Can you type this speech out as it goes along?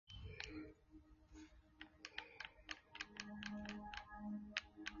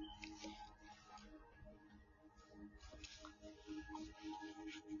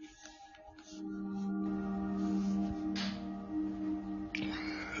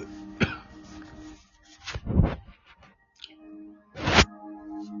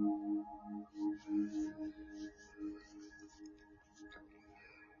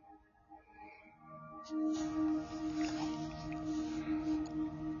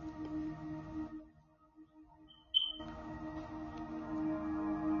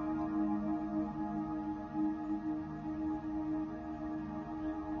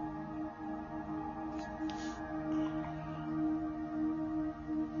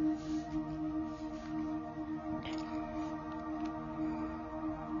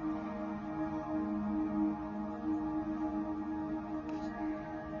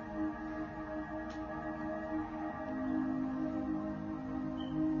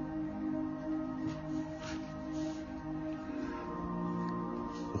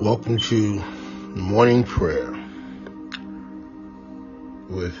Welcome to Morning Prayer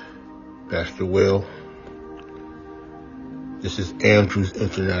with Pastor Will. This is Andrews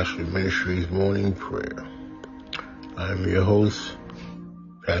International Ministries Morning Prayer. I'm your host,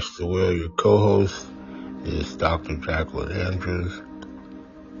 Pastor Will. Your co-host is Dr. Jacqueline Andrews.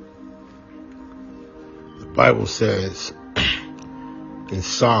 The Bible says in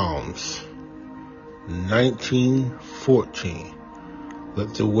Psalms 19:14,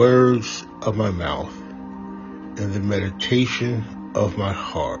 let the words of my mouth and the meditation of my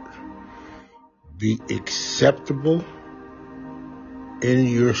heart be acceptable in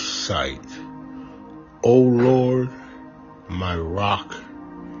your sight, O Lord, my rock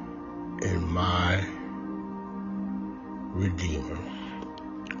and my Redeemer.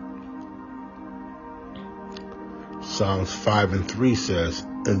 Psalms 5:3 says,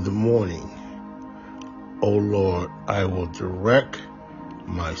 in the morning, O Lord, I will direct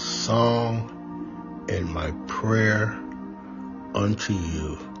my song and my prayer unto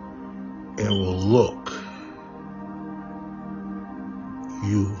you, and will look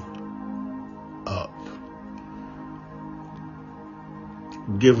you up.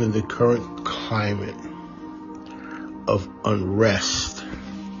 Given the current climate of unrest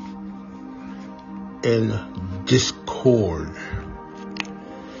and discord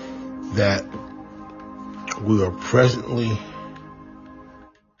that we are presently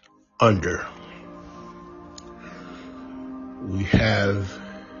under, we have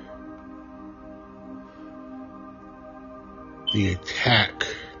the attack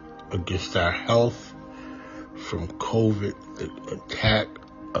against our health from COVID, the attack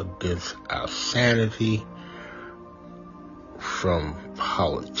against our sanity from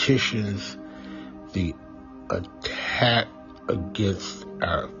politicians, the attack against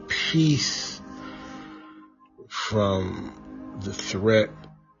our peace from the threat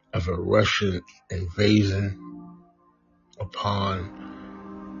of a Russian invasion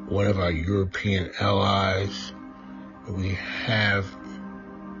upon one of our European allies. We have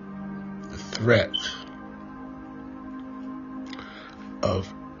the threat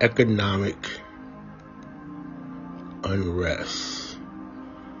of economic unrest.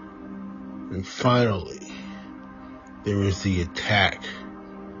 And finally, there is the attack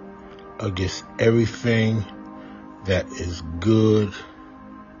against everything that is good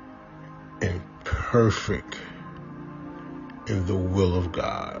and perfect in the will of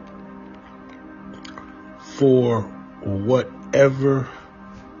God. For whatever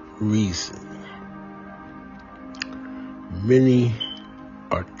reason, many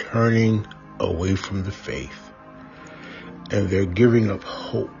are turning away from the faith, and they're giving up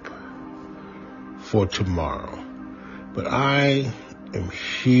hope for tomorrow. But I am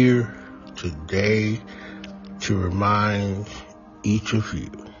here today to remind each of you,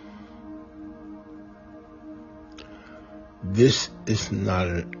 this is not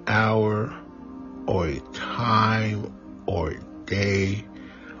an hour or a time or a day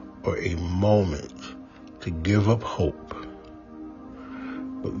or a moment to give up hope.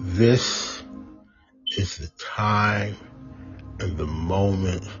 But this is the time and the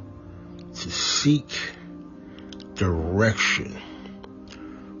moment to seek direction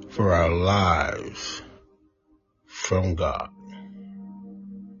for our lives from God.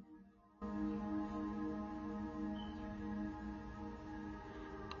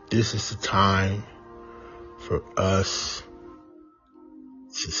 This is the time for us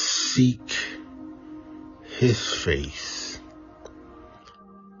to seek His face,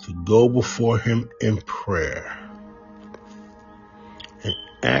 to go before Him in prayer and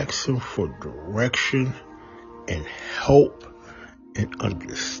ask Him for direction and help and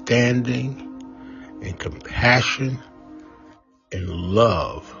understanding and compassion and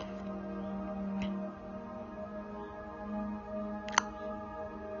love.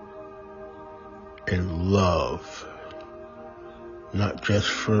 And love, not just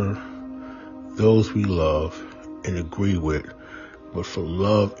for those we love and agree with, but for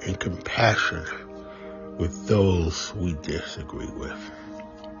love and compassion with those we disagree with.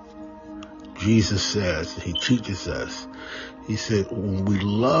 Jesus says, He teaches us, He said, when we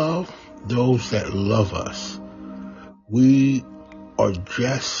love those that love us, we are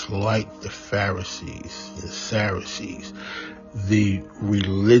just like the Pharisees and Sadducees, the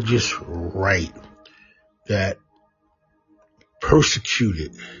religious right that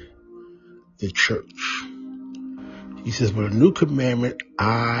persecuted the church. He says, but a new commandment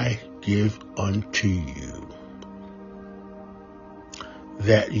I give unto you,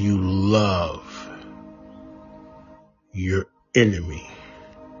 that you love your enemy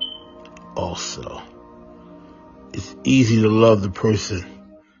also. It's easy to love the person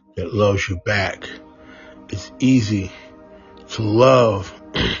that loves you back. It's easy to love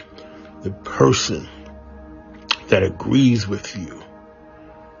the person that agrees with you.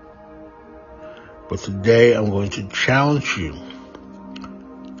 But today I'm going to challenge you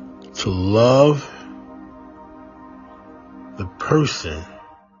to love the person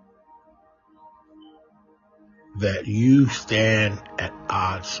that you stand at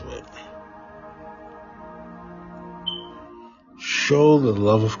odds with. Show the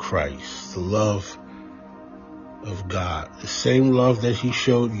love of Christ, the love of God, the same love that He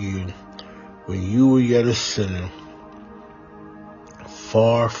showed you when you were yet a sinner,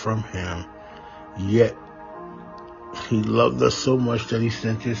 far from Him. Yet He loved us so much that He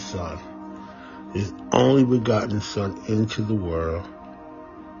sent His Son, His only begotten Son, into the world.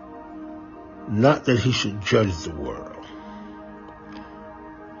 Not that He should judge the world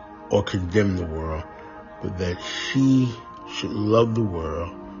or condemn the world, but that He should love the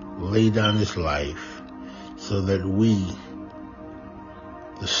world, lay down His life, so that we,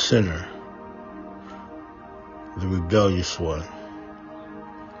 the sinner, the rebellious one,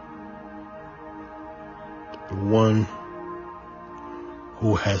 the one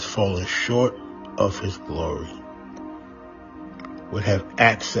who has fallen short of His glory, would have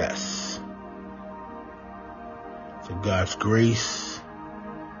access to God's grace,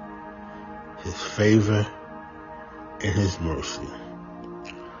 His favor, and His mercy.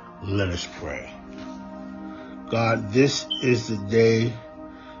 Let us pray. God, this is the day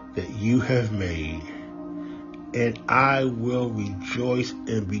that You have made, and I will rejoice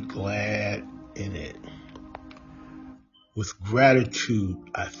and be glad in it. With gratitude,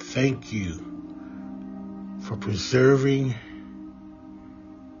 I thank You for preserving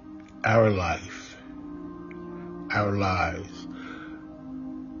our life, our lives,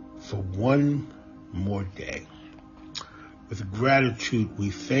 for one more day. With gratitude, we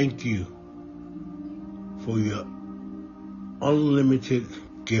thank You for Your unlimited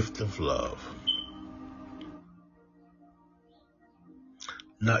gift of love.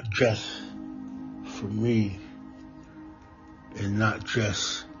 Not just for me, and not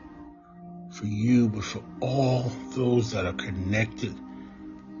just for You, but for all those that are connected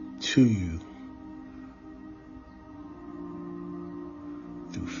to You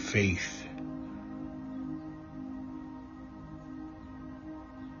through faith,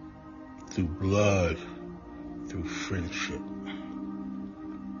 through blood, through friendship.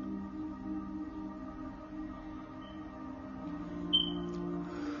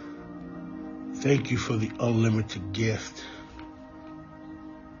 Thank You for the unlimited gift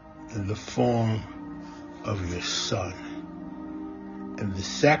in the form of Your Son and the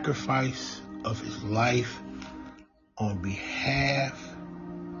sacrifice of His life on behalf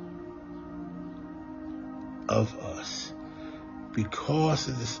of us. Because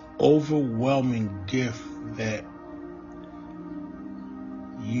of this overwhelming gift that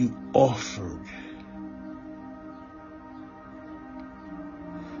You offered,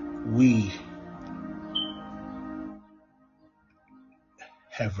 we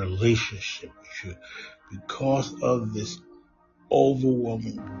have relationship with You. Because of this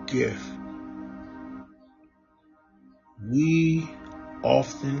overwhelming gift, we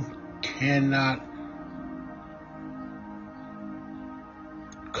often cannot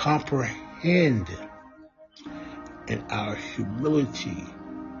comprehend in our humility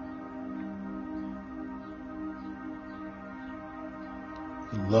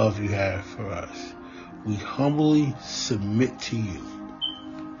the love You have for us. We humbly submit to You.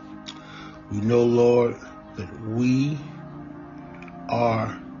 We know, Lord, that we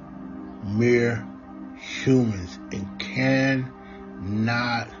are mere humans and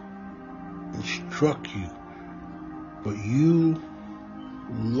cannot instruct You, but You,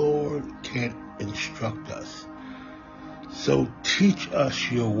 Lord, can instruct us. So teach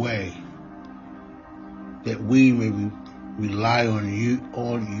us Your way, that we may rely on You,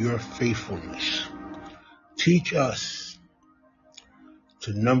 on Your faithfulness. Teach us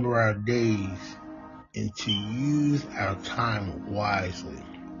to number our days and to use our time wisely.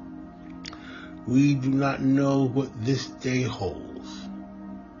 We do not know what this day holds,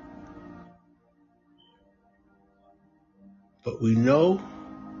 but we know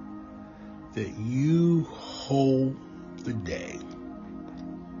that You hold the day.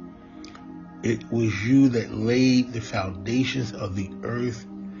 It was You that laid the foundations of the earth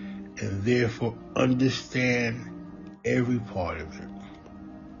and therefore understand every part of it.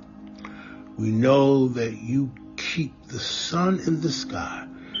 We know that You keep the sun in the sky,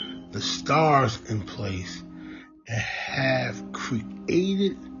 the stars in place, and have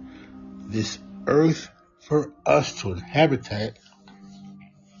created this earth for us to inhabit,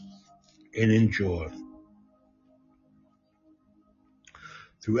 and enjoy.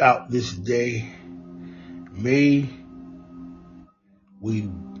 Throughout this day, may we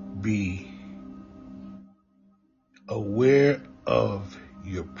be aware of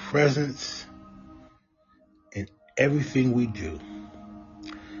your presence in everything we do.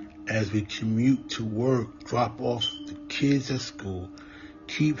 As we commute to work, drop off the kids at school,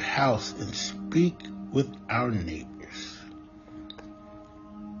 keep house, and speak with our neighbors.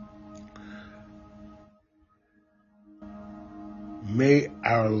 May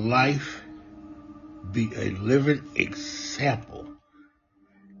our life be a living example,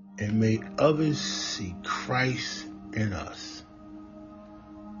 and may others see Christ in us.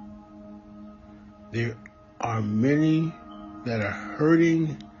 There are many that are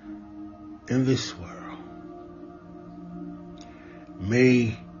hurting in this world.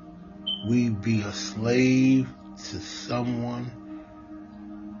 May we be a slave to someone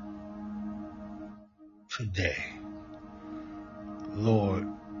today, Lord,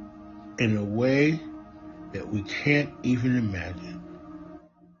 in a way that we can't even imagine.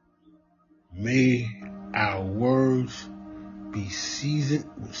 May our words be seasoned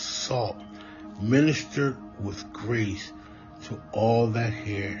with salt, ministered with grace to all that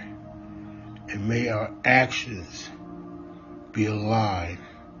hear, and may our actions be aligned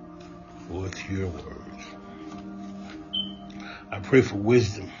with your words. I pray for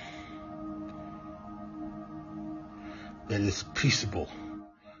wisdom that is peaceable,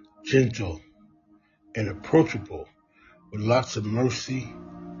 gentle, and approachable, with lots of mercy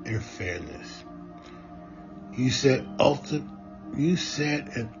and fairness. You said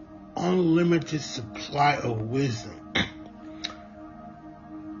an unlimited supply of wisdom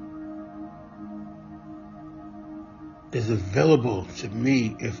is available to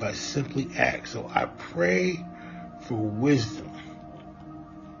me if I simply ask. So I pray for wisdom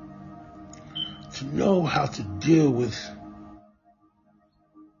to know how to deal with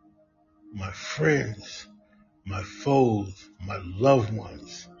my friends, my foes, my loved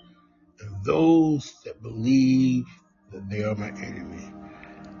ones, and those that believe that they are my enemy.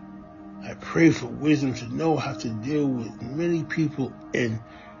 I pray for wisdom to know how to deal with many people in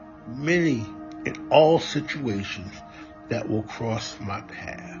all situations that will cross my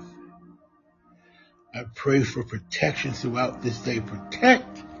path. I pray for protection throughout this day.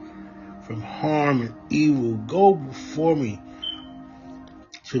 Protect from harm and evil. Go before me,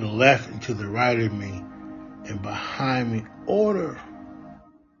 to the left and to the right of me, and behind me. Order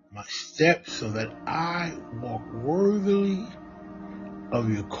my steps so that I walk worthily of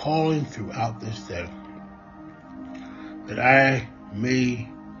your calling throughout this day, that I may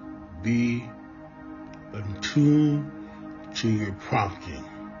be attuned to your prompting,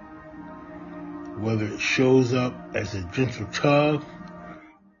 whether it shows up as a gentle tug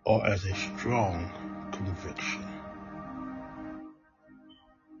or as a strong conviction.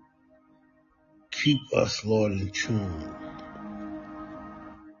 Keep us, Lord, in tune.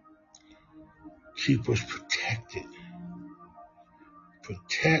 Keep us protected.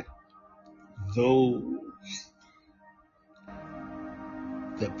 Protect those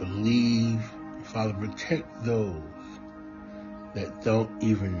that believe. Father, protect those that don't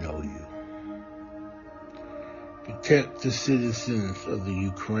even know you. Protect the citizens of the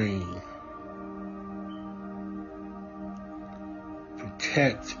Ukraine.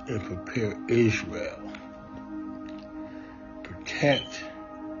 Protect and prepare Israel. Protect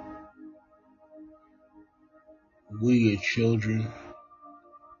we, your children,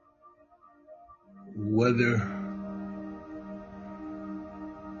 whether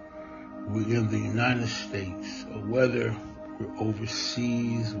we're in the United States or whether we're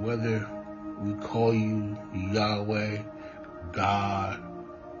overseas, whether we call you Yahweh, God,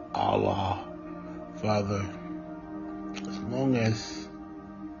 Allah, Father, as long as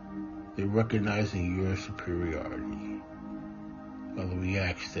they're recognizing your superiority, Father, we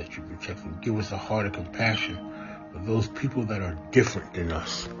ask that you protect them. Give us a heart of compassion for those people that are different than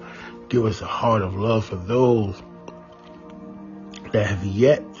us. Give us a heart of love for those that have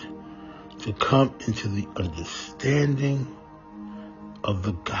yet to come into the understanding of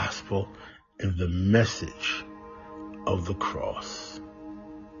the gospel and the message of the cross.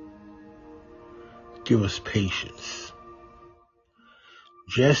 Give us patience,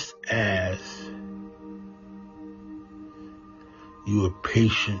 just as you are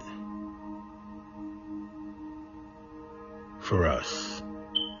patient for us.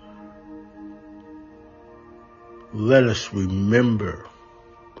 Let us remember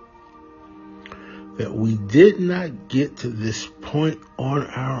that we did not get to this point on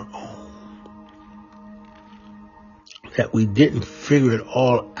our own. that we didn't figure it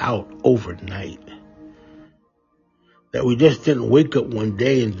all out overnight, that we just didn't wake up one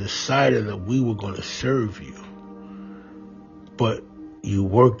day and decided that we were going to serve you, but you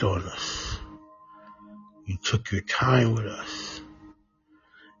worked on us. You took your time with us.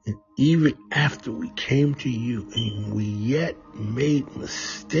 And even after we came to you and we yet made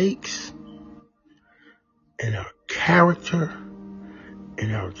mistakes in our character,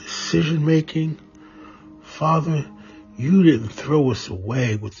 in our decision making, Father, you didn't throw us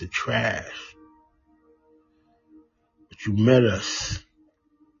away with the trash, but you met us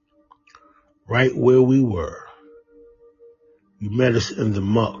right where we were. You met us in the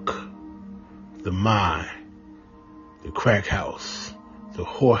muck, the mine, the crack house, the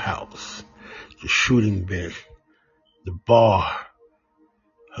whorehouse, the shooting bin, the bar.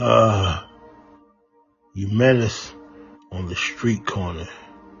 You met us on the street corner,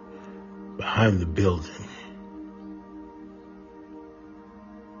 behind the building,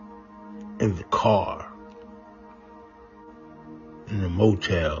 in the car, in the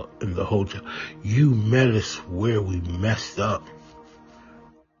motel, in the hotel. You met us where we messed up.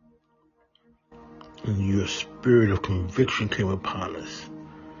 And your spirit of conviction came upon us.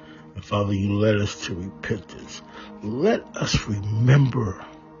 And Father, you led us to repentance. Let us remember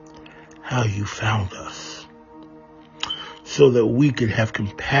how you found us, so that we could have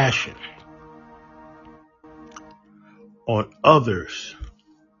compassion on others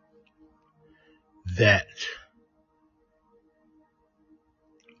that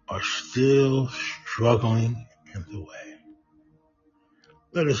are still struggling in the way.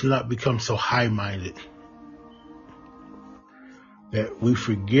 Let us not become so high-minded that we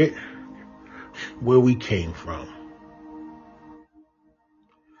forget where we came from.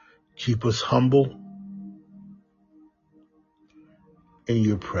 Keep us humble in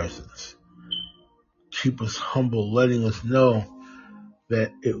your presence. Keep us humble, letting us know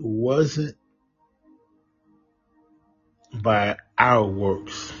that it wasn't by our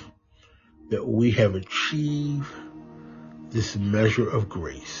works that we have achieved this measure of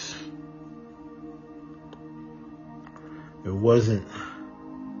grace. It wasn't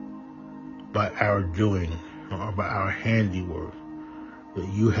by our doing or by our handiwork that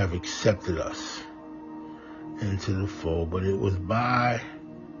you have accepted us into the fold, but it was by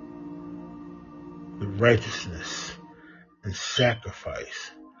the righteousness and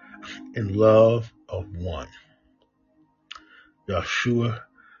sacrifice and love of one, Yeshua,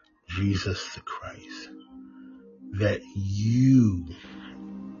 Jesus the Christ, that you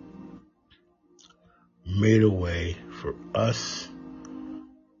made a way for us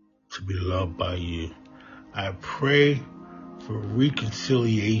to be loved by you. I pray for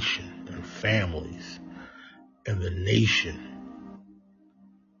reconciliation in families and the nation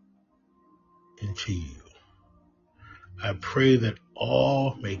into you. I pray that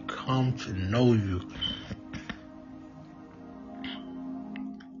all may come to know you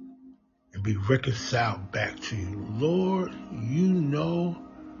and be reconciled back to you. Lord, you know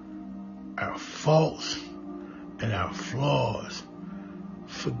our faults and our flaws.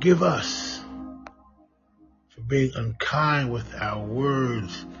 Forgive us for being unkind with our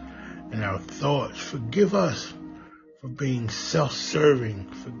words and our thoughts. Forgive us for being self-serving.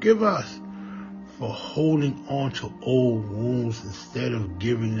 Forgive us for holding on to old wounds instead of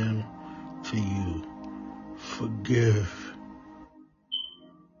giving them to you. Forgive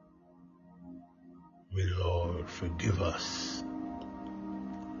me, Lord. Forgive us.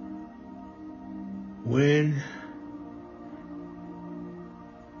 When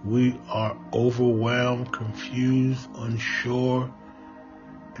we are overwhelmed, confused, unsure,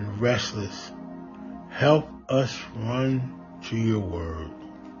 and restless, help us run to your word.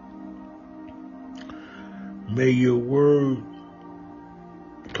 May your word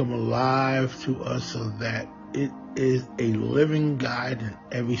come alive to us so that it is a living guide in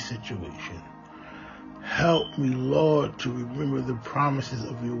every situation. Help me, Lord, to remember the promises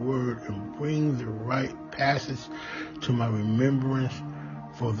of your word and bring the right passage to my remembrance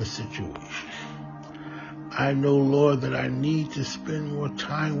for the situation. I know, Lord, that I need to spend more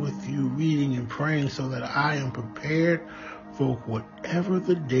time with you reading and praying so that I am prepared for whatever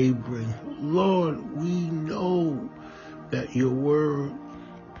the day brings. Lord, we know that your word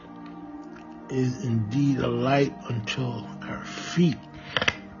is indeed a light unto our feet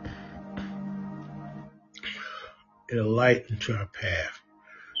and a light into our path.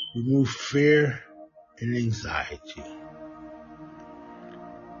 Remove fear and anxiety.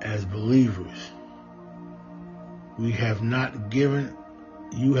 As believers, you have not given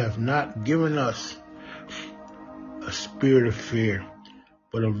us a spirit of fear,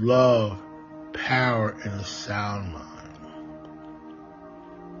 but of love, power, and a sound mind.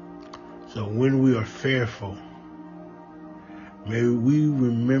 So when we are fearful, may we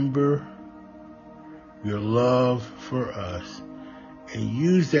remember your love for us and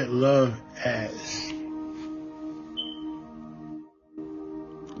use that love as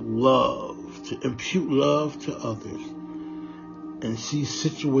love, to impute love to others and see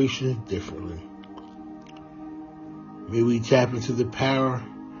situations differently. May we tap into the power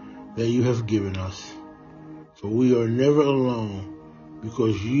that you have given us, for we are never alone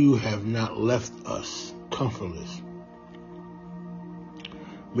because you have not left us comfortless.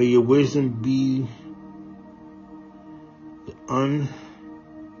 May your wisdom be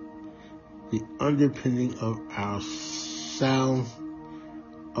the underpinning of our sound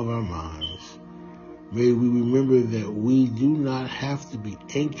of our minds. May we remember that we do not have to be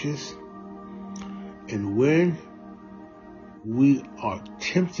anxious, and when we are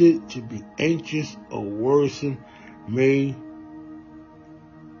tempted to be anxious or worrisome, may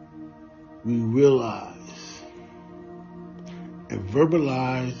we realize and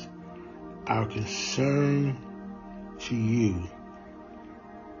verbalize our concern to you,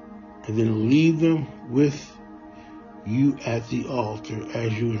 and then leave them with you at the altar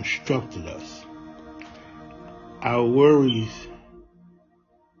as you instructed us. Our worries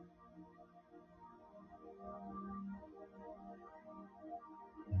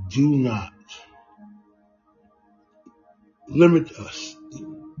do not limit us,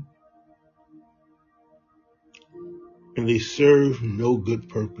 and they serve no good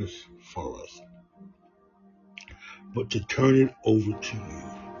purpose for us, but to turn it over to you.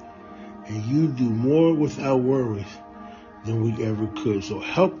 And you do more with our worries than we ever could. So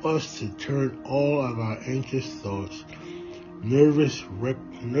help us to turn all of our anxious thoughts,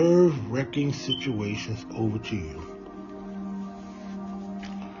 nerve-wracking situations over to you.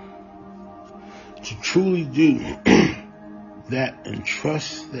 To truly do that and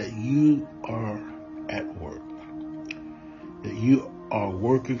trust that you are at work, that you are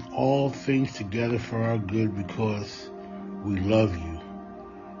working all things together for our good because we love you,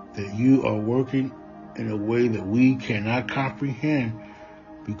 that you are working in a way that we cannot comprehend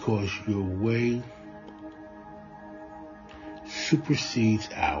because your way supersedes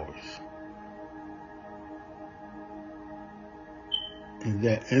ours. And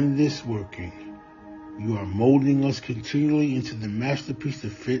that in this working, you are molding us continually into the masterpiece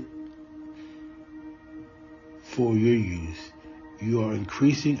that fit for your use. You are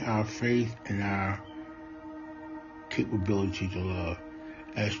increasing our faith and our capability to love.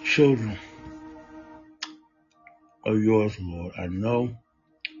 As children of yours, Lord, I know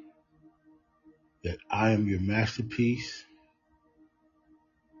that I am your masterpiece,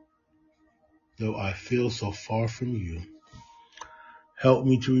 though I feel so far from you. Help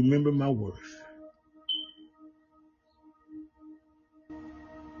me to remember my worth.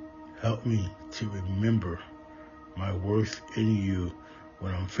 Help me to remember my worth in you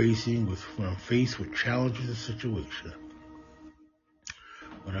when I'm faced with challenges and situations.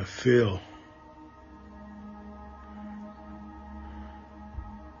 When I feel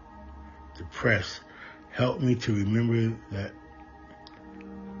depressed, help me to remember that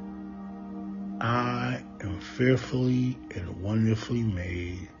I am fearfully and wonderfully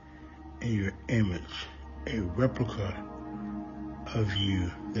made in your image, a replica of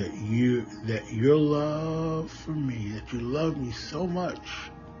you, that your love for me, that you love me so much,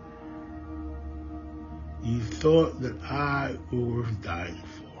 you thought that I was worth dying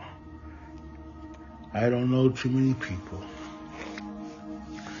for. I don't know too many people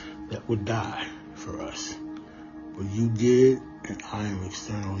that would die for us, but you did, and I am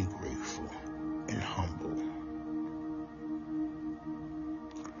externally grateful and humble.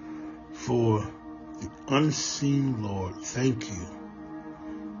 For the unseen Lord, thank you.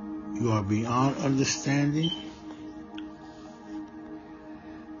 You are beyond understanding.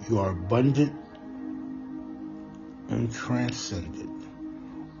 You are abundant and transcendent,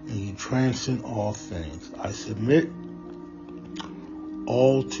 and you transcend all things. I submit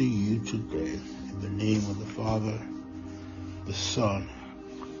all to you today in the name of the Father, the Son,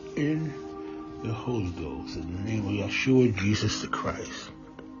 and the Holy Ghost, in the name of Yeshua Jesus the Christ.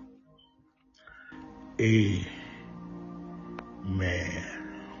 Amen.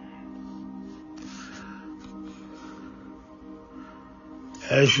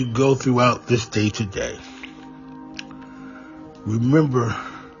 As you go throughout this day today, remember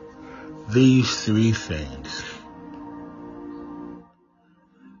these three things: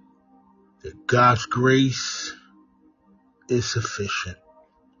 that God's grace is sufficient.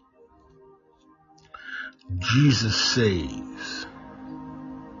 Jesus saves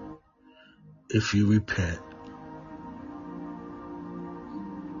if you repent.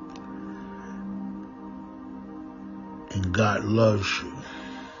 God loves you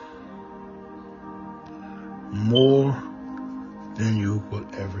more than you will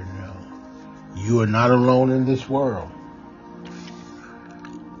ever know. You are not alone in this world.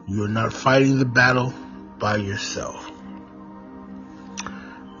 You are not fighting the battle by yourself.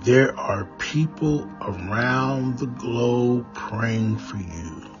 There are people around the globe praying for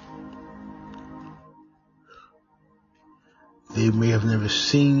you. They may have never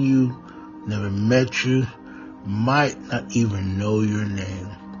seen you, never met you, might not even know your name.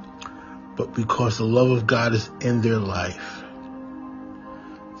 But because the love of God is in their life,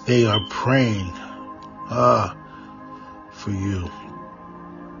 they are praying for you.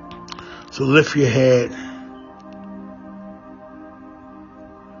 So lift your head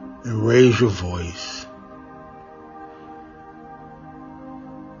and raise your voice.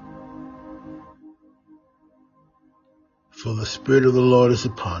 For the Spirit of the Lord is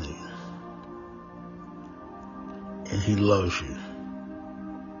upon you, and He loves you.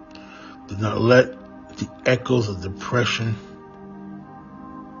 Do not let the echoes of depression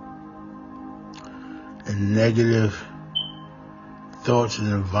and negative thoughts and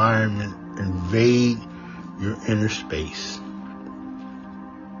environment invade your inner space.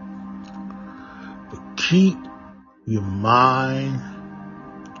 But keep your mind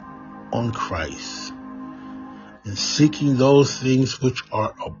on Christ and seeking those things which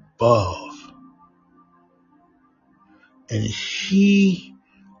are above, and He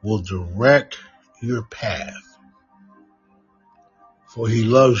will direct your path. For He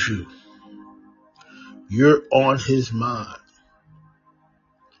loves you. You're on His mind.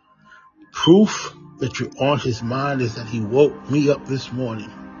 Proof that you're on His mind is that He woke me up this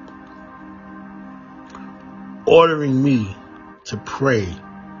morning, ordering me to pray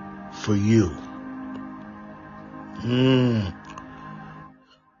for you.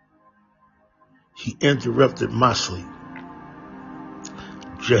 He interrupted my sleep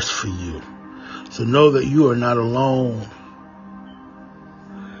just for you. So know that you are not alone.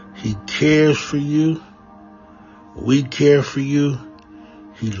 He cares for you. We care for you.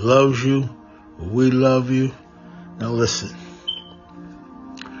 He loves you. We love you. Now listen.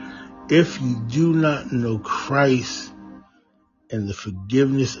 If you do not know Christ and the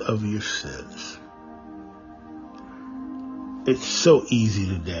forgiveness of your sins, it's so easy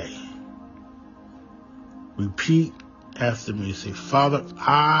today. Repeat after me. Say, Father,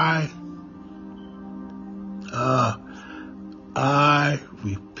 I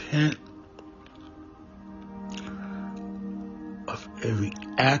repent of every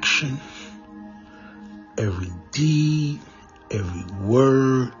action, every deed, every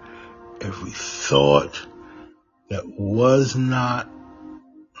word, every thought that was not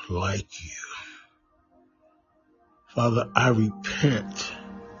like you. Father, I repent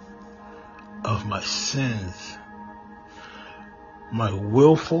of my sins, my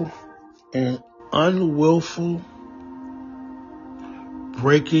willful and unwillful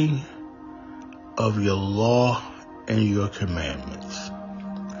breaking of your law and your commandments.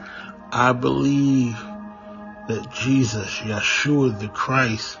 I believe that Jesus, Yeshua the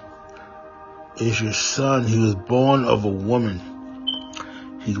Christ, is your Son. He was born of a woman.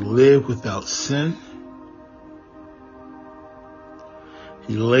 He lived without sin.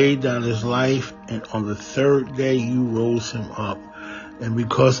 He laid down His life, and on the third day you rose Him up. And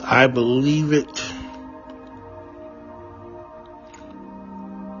because I believe it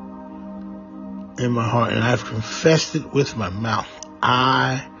in my heart and I've confessed it with my mouth,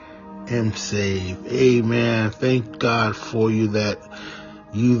 I am saved. Amen. Thank God for you that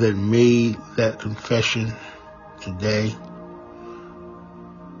made that confession today.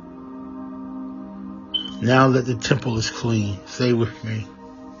 Now that the temple is clean, say with me,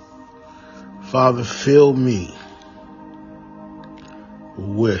 Father, fill me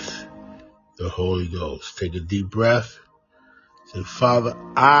with the Holy Ghost. Take a deep breath. Say, Father,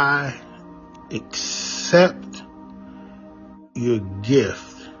 I accept your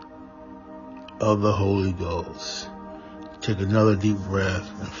gift of the Holy Ghost. Take another deep breath.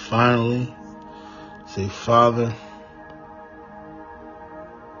 And finally, say, Father,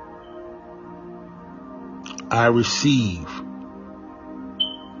 I receive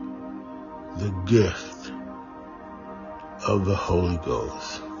the gift of the Holy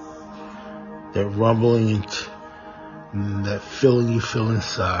Ghost. That rumbling and that feeling you feel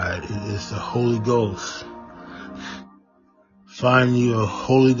inside, it is the Holy Ghost. Find you a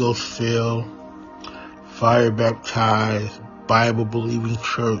Holy Ghost filled, fire baptized, Bible believing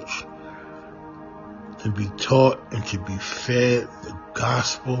church to be taught and to be fed the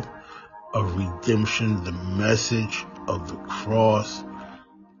gospel of redemption, the message of the cross,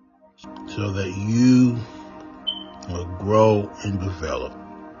 so that you will grow and develop.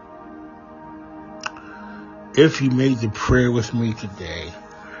 If you made the prayer with me today,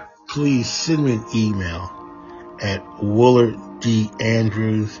 please send me an email at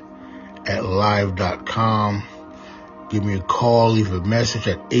willarddandrews@live.com. Give me a call, leave a message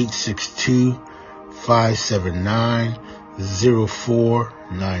at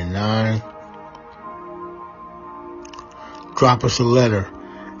 862-579-0499. Drop us a letter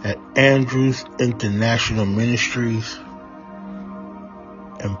at Andrews International Ministries,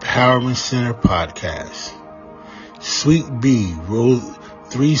 Empowerment Center Podcast, Suite B, Road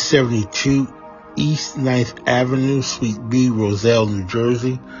 372 East 9th Avenue, Suite B, Roselle, New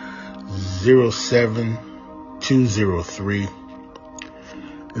Jersey, 07203.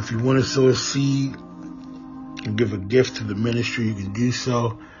 If you want to sow a seed and give a gift to the ministry, you can do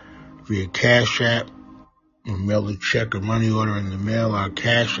so via Cash App or mail a check or money order in the mail. Our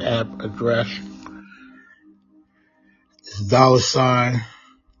Cash App address is $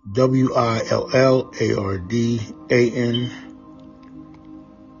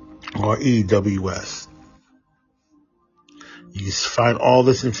 WILLARDANREWS. You can find all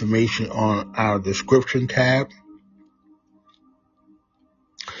this information on our description tab.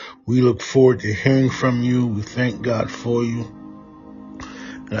 We look forward to hearing from you. We thank God for you.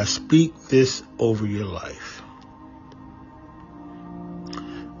 And I speak this over your life.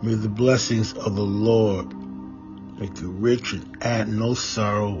 May the blessings of the Lord make you rich and add no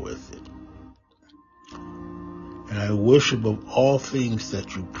sorrow with it. And I wish above all things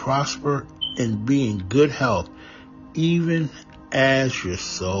that you prosper and be in good health, even as your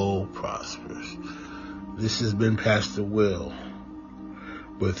soul prospers. This has been Pastor Will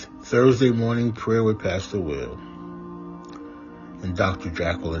with Thursday Morning Prayer with Pastor Will and Dr.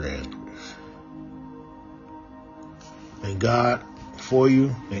 Jacqueline Andrews. Thank God for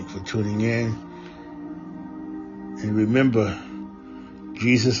you. Thanks for tuning in. And remember,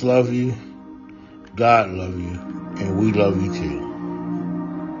 Jesus loves you, God loves you, and we love you too.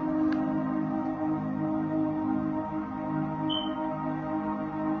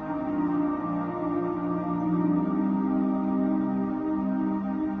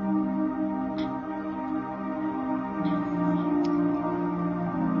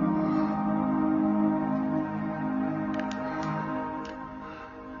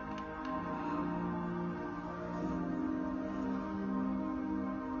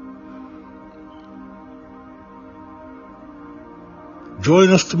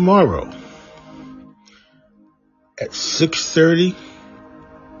 Join us tomorrow at 6:30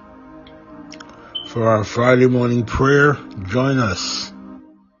 for our Friday morning prayer. Join us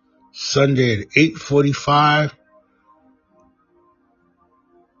Sunday at 8:45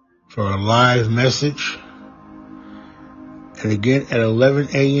 for our live message. And again at 11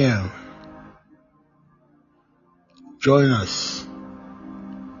 a.m. Join us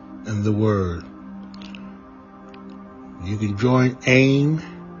in the Word. You can join AIM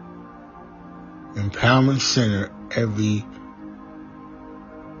Empowerment Center every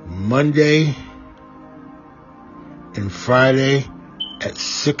Monday and Friday at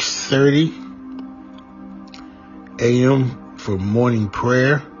 6:30 a.m. for morning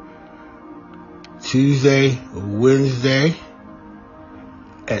prayer. Tuesday, Wednesday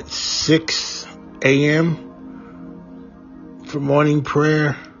at 6 a.m. for morning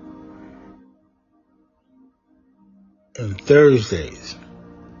prayer. And Thursdays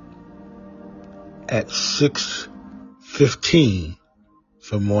at 6:15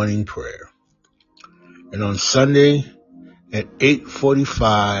 for morning prayer. And on Sunday at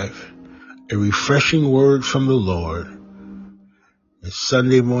 8:45, a refreshing word from the Lord. And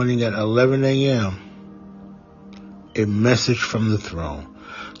Sunday morning at 11 a.m., a message from the throne.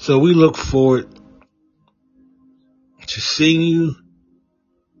 So we look forward to seeing you.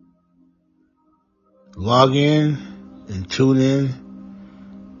 Log in and tune in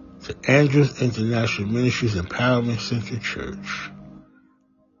to Andrews International Ministries Empowerment Center Church.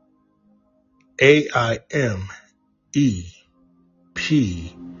 AIMEPC.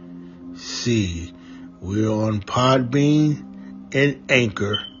 We're on Podbean and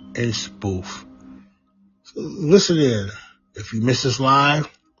Anchor and Spoof. So listen in. If you miss us live,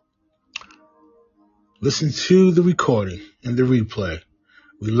 listen to the recording and the replay.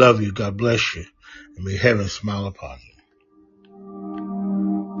 We love you. God bless you. And may heaven smile upon you.